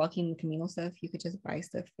tired of walking the Camino stuff, you could just buy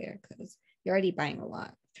stuff there because you're already buying a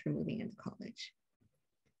lot for moving into college.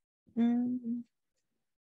 The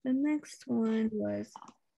next one was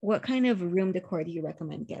what kind of room decor do you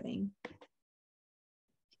recommend getting?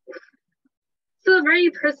 So a very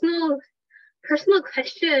personal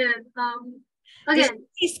question. Again,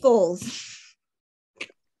 Skulls.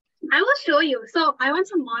 I will show you. So I went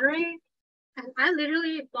to Monterey and I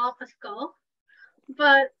literally bought a skull,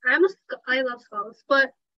 but I love skulls.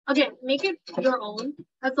 But again, make it your own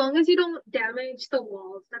as long as you don't damage the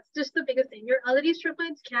walls. That's just the biggest thing. Your LED strip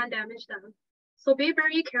lights can damage them. So be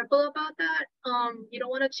very careful about that. You don't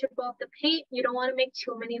want to chip off the paint. You don't want to make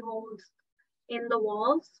too many holes in the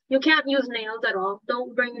walls. You can't use nails at all.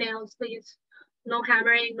 Don't bring nails, please. No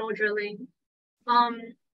hammering, no drilling.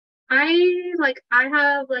 I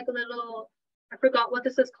have like a little, I forgot what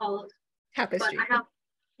this is called. Tapestry. But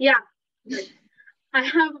I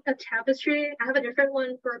have a tapestry. I have a different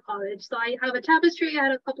one for college. So I have a tapestry. I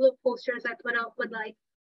had a couple of posters I put up with like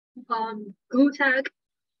glue tag.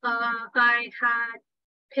 I had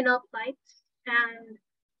pin-up lights, and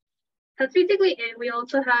that's basically it. We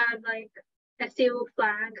also had like SCU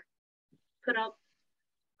flag put up,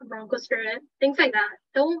 a Bronco spirit, things like that.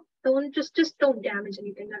 Don't don't damage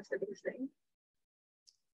anything. That's the biggest thing.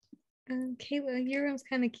 Kayla, your room's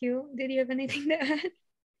kind of cute. Did you have anything to add?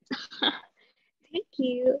 Thank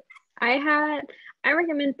you. I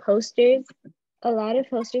recommend posters. A lot of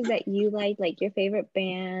posters that you like your favorite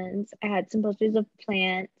bands. I had some posters of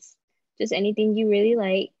plants, just anything you really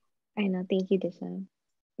like. I know, thank you, Disha.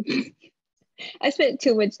 I spent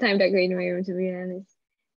too much time decorating my room, to be honest.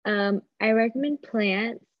 I recommend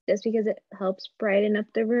plants just because it helps brighten up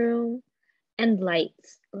the room, and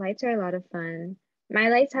lights. Lights are a lot of fun. My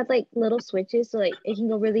lights have like little switches, so like it can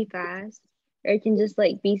go really fast, or it can just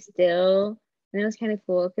like be still. And it was kind of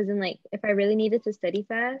cool because then like if I really needed to study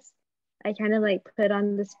fast, I kind of like put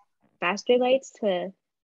on this faster lights to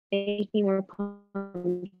make me more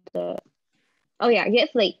pumped up. Oh yeah,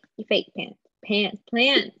 get fake plants.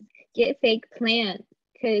 Get fake plants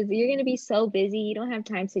because you're gonna be so busy. You don't have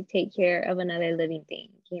time to take care of another living thing.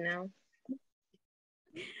 You know.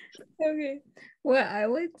 Okay. What I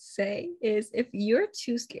would say is if you're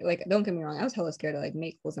too scared, like don't get me wrong, I was hella scared to like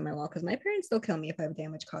make holes in my wall because my parents still kill me if I have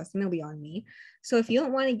damage caused and they'll be on me. So if you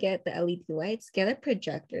don't want to get the LED lights, get a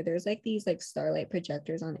projector. There's like these like starlight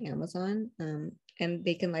projectors on Amazon. And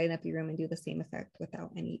they can light up your room and do the same effect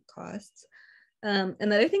without any costs.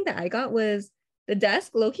 Another thing that I got was the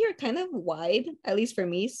desk low-key are kind of wide, at least for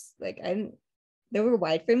me. Like they were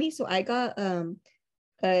wide for me. So I got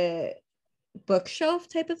a bookshelf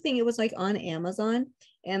type of thing. It was like on Amazon,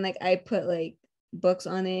 and like I put like books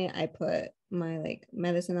on it. I put my like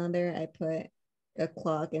medicine on there. I put a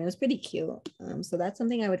clock, and it was pretty cute. So that's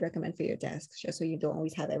something I would recommend for your desk, just so you don't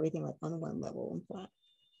always have everything like on one level and flat.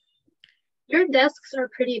 Your desks are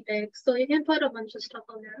pretty big, so you can put a bunch of stuff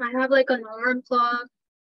on there. I have like an alarm clock.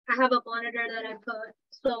 I have a monitor that I put.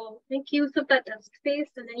 So make use of that desk space,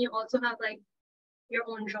 and then you also have like your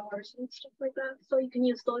own drawers and stuff like that. So you can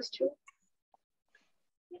use those too.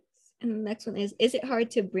 And the next one is it hard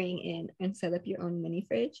to bring in and set up your own mini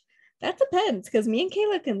fridge? That depends, because me and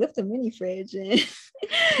Kayla can lift a mini fridge. And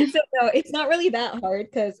so no, it's not really that hard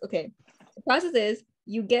because, okay, the process is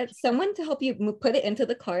you get someone to help you put it into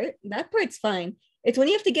the cart. That part's fine. It's when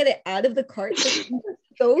you have to get it out of the cart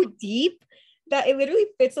so deep that it literally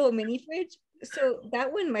fits a little mini fridge. So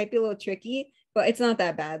that one might be a little tricky, but it's not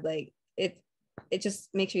that bad. Like it just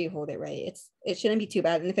make sure you hold it right. It shouldn't be too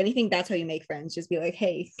bad. And if anything, that's how you make friends. Just be like,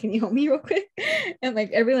 hey, can you help me real quick? And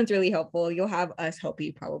like everyone's really helpful. You'll have us help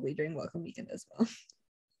you probably during welcome weekend as well.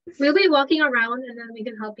 We'll be walking around and then we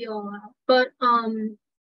can help you all out. But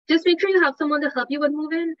just make sure you have someone to help you with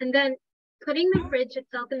moving, and then putting the fridge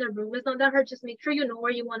itself in the room is not that hard. Just make sure you know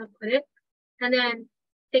where you want to put it, and then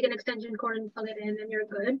take an extension cord and plug it in and you're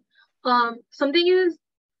good. Something is,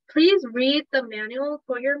 please read the manual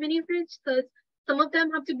for your mini fridge because some of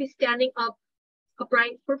them have to be standing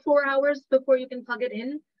upright for 4 hours before you can plug it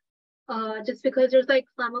in. Just because there's like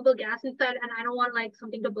flammable gas inside and I don't want like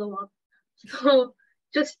something to blow up. So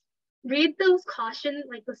just read those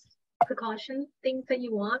precaution things that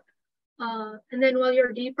you want. And then while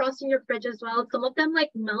you're defrosting your fridge as well, some of them like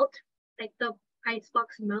melt, like the ice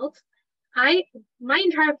box melts. My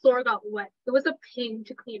entire floor got wet. It was a pain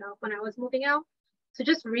to clean up when I was moving out. So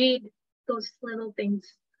just read those little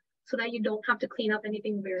things so that you don't have to clean up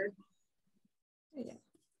anything weird. Yeah.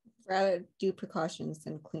 Rather do precautions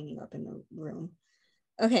than cleaning up in the room.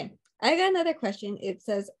 Okay. I got another question. It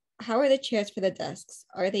says, how are the chairs for the desks?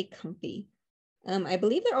 Are they comfy? I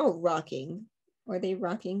believe they're all rocking. Are they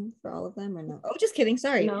rocking for all of them or no? Oh, just kidding.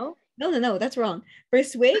 Sorry. No? No, that's wrong. For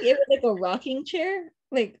Swig, it was like a rocking chair.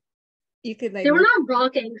 Like you could like They were not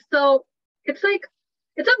rocking. So it's like,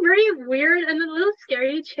 it's a very weird and a little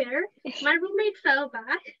scary chair. My roommate fell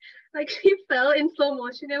back. Like she fell in slow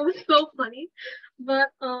motion. It was so funny. But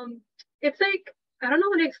it's like, I don't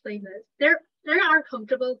know how to explain this. They are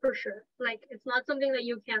comfortable for sure. Like it's not something that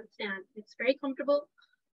you can't stand. It's very comfortable.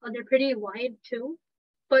 They're pretty wide too.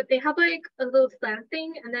 But they have like a little slant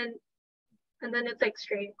thing and then it's like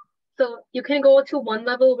straight. So you can go to one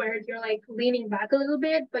level where you're like leaning back a little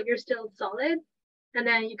bit, but you're still solid. And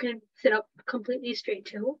then you can sit up completely straight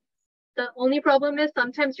too. The only problem is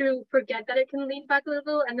sometimes you forget that it can lean back a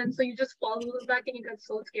little, and then so you just fall a little back and you get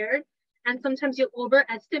so scared. And sometimes you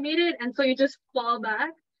overestimate it, and so you just fall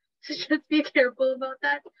back. So just be careful about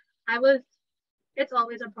that. It's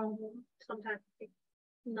always a problem sometimes.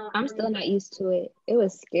 Not I'm for still me. not used to it. It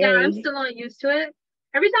was Yeah, scary. I'm still not used to it.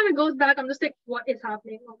 Every time it goes back, I'm just like, what is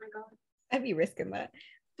happening? Oh my God. I'd be risking that.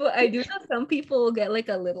 But I do know some people get like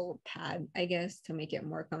a little pad, I guess, to make it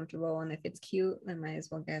more comfortable. And if it's cute, then might as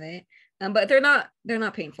well get it. But they're not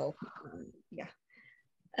painful. Yeah.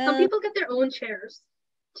 Some people get their own chairs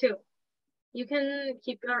too. You can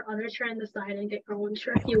keep your other chair in the side and get your own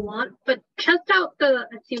chair if you want, but test out the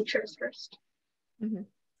SCU chairs first. Mhm.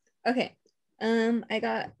 Okay. I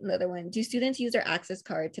got another one. Do students use their access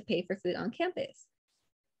card to pay for food on campus?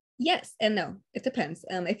 Yes and no. It depends.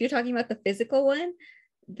 If you're talking about the physical one,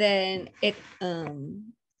 then it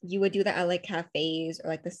you would do that at like cafes or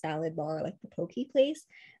like the salad bar or like the poke place,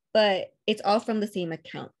 but it's all from the same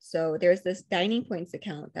account. So there's this dining points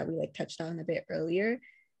account that we like touched on a bit earlier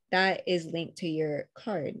that is linked to your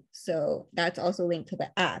card. So that's also linked to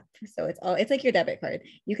the app. So it's like your debit card.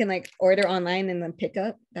 You can like order online and then pick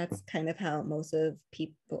up. That's kind of how most of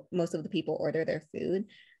the people order their food.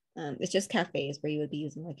 It's just cafes where you would be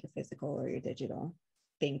using like your physical or your digital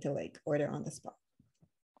thing to like order on the spot.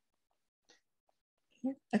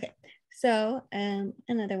 Yeah. Okay. So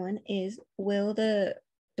another one is, will the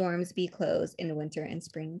dorms be closed in winter and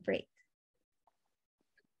spring break?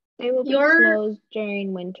 They will be closed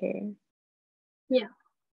during winter. Yeah.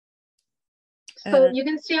 So you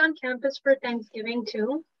can stay on campus for Thanksgiving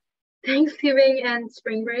too. Thanksgiving and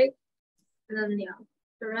spring break. And then yeah,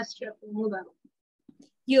 the rest you have to move out.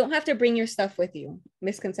 You don't have to bring your stuff with you.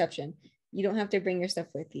 Misconception. You don't have to bring your stuff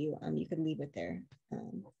with you. You can leave it there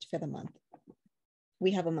for the month.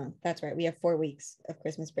 We have a month. That's right. We have 4 weeks of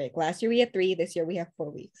Christmas break. Last year we had 3. This year we have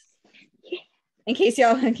 4 weeks. In case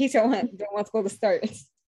y'all don't want school to start.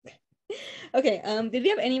 Okay. Did you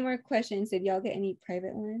have any more questions? Did y'all get any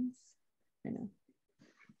private ones? Or no?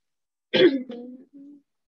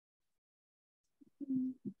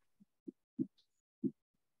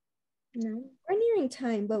 No. We're nearing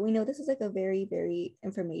time, but we know this is like a very, very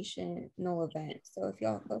informational event. So if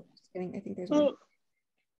y'all, just kidding, I think there's one.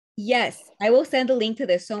 Yes, I will send a link to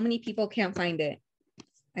this. So many people can't find it.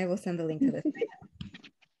 I will send a link to this right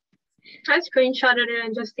now. I screenshotted it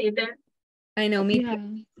and just saved it. I know, me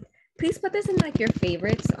too. Please put this in like your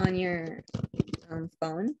favorites on your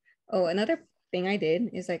phone. Oh, another thing I did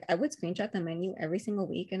is like I would screenshot the menu every single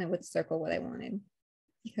week and I would circle what I wanted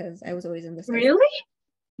because I was always indecisive. Really?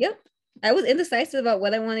 Yep. I was indecisive about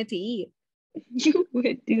what I wanted to eat. You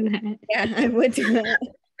would do that. Yeah, I would do that.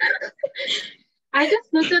 I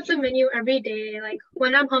just looked at the menu every day. Like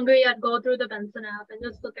when I'm hungry, I'd go through the Benson app and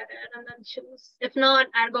just look at it and then choose. If not,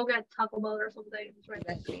 I'd go get Taco Bell or something. Right.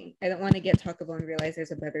 Exactly. I don't want to get Taco Bell and realize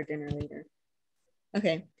there's a better dinner later.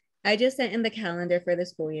 Okay. I just sent in the calendar for the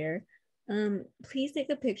school year. Please take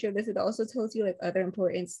a picture of this. It also tells you like other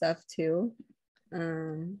important stuff too.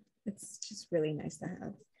 It's just really nice to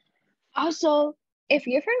have. Also, if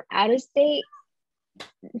you're from out of state,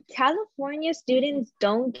 California students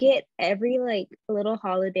don't get every like little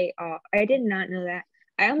holiday off. I did not know that.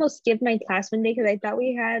 I almost skipped my class one day because I thought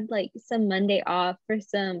we had like some Monday off for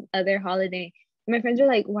some other holiday. And my friends were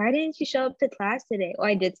like, "Why didn't you show up to class today?" Oh,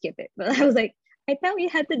 I did skip it, but I was like, I thought we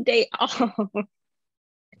had the day off,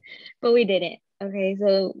 but we didn't. Okay,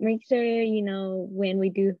 so make sure you know when we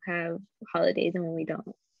do have holidays and when we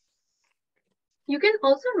don't. You can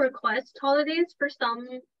also request holidays for some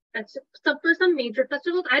major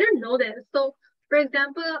festivals. I didn't know this. So, for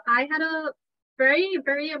example, I had a very,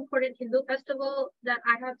 very important Hindu festival that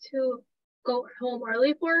I had to go home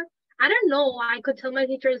early for. I didn't know I could tell my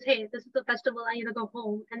teachers, hey, this is a festival, I need to go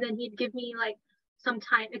home. And then he'd give me like some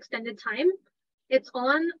time, extended time. It's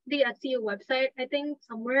on the SCU website, I think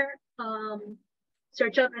somewhere.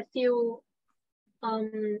 Search up SCU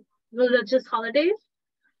religious holidays,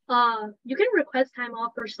 you can request time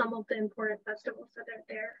off for some of the important festivals that are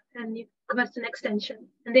there, and you request an extension,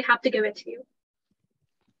 and they have to give it to you.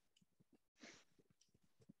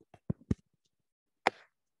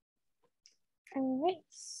 All right.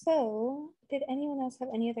 So, did anyone else have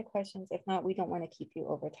any other questions? If not, we don't want to keep you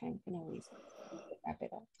over time for no reason. Wrap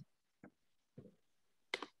it up.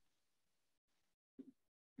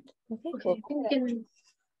 Okay, cool.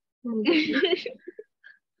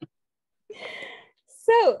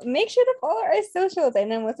 So make sure to follow our socials. I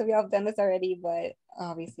know most of y'all have done this already, but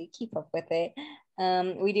obviously keep up with it.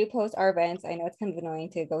 We do post our events. I know it's kind of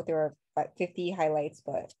annoying to go through our 50 highlights,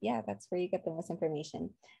 but yeah, that's where you get the most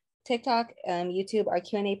information. TikTok, YouTube, our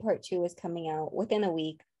Q&A part 2 is coming out within a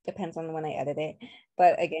week. Depends on when I edit it.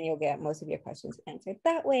 But again, you'll get most of your questions answered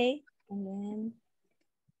that way. And then,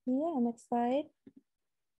 yeah, next slide.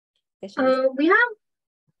 We have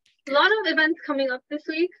a lot of events coming up this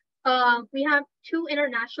week. We have 2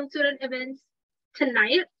 international student events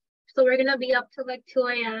tonight. So we're gonna be up till like 2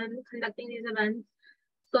 a.m. conducting these events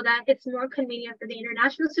so that it's more convenient for the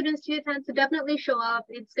international students to attend. So definitely show up.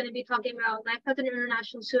 It's gonna be talking about life as an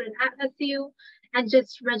international student at SCU and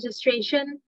just registration.